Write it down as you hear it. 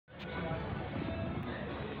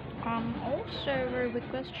Also, very good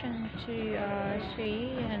question to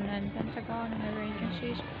CE and Pentagon and other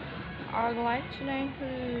agencies. I'd like to know who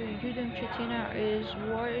Yudum Cetiner is.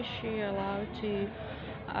 Why is she allowed to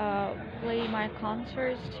play my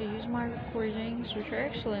concerts, to use my recordings, which are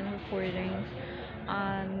excellent recordings,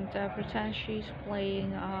 and pretend she's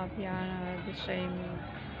playing piano the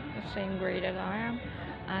same grade as I am?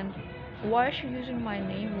 And why is she using my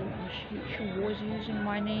name? She was using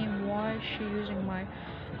my name. Why is she using my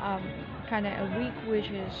um, kind of a wig, which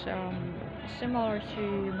is similar to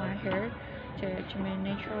my hair, to my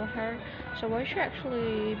natural hair? So why is she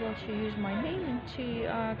actually able to use my name and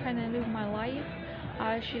to kind of live my life?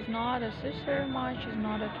 She's not a sister of mine, she's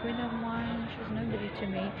not a twin of mine, she's nobody to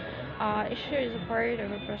me. She is a part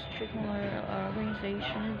of a prostitutional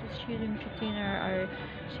organization. Is the student Cetiner or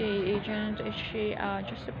CIA agent? Is she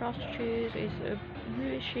just a prostitute? Who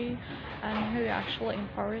is she? And who actually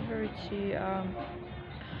empowered her to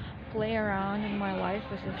play around in my life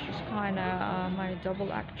as if she's kind of my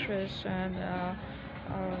double actress and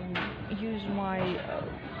use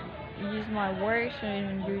my works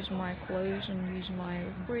and use my clothes and use my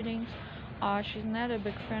recordings. She's not a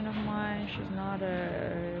big friend of mine. She's not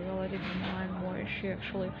a relative of mine. Why is she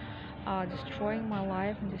actually destroying my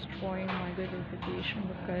life and destroying my good reputation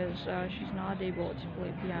because she's not able to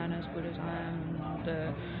play piano as good as I am?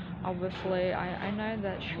 And, obviously, I know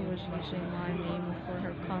that she was using my name for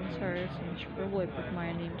her concerts, and she probably put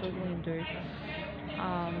my name totally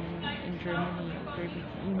um, in Germany,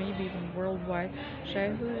 maybe even worldwide.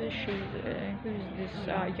 So who is she? Who's this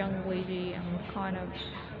young lady, and what kind of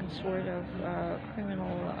and sort of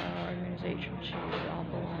criminal organization she's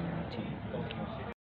belonging to?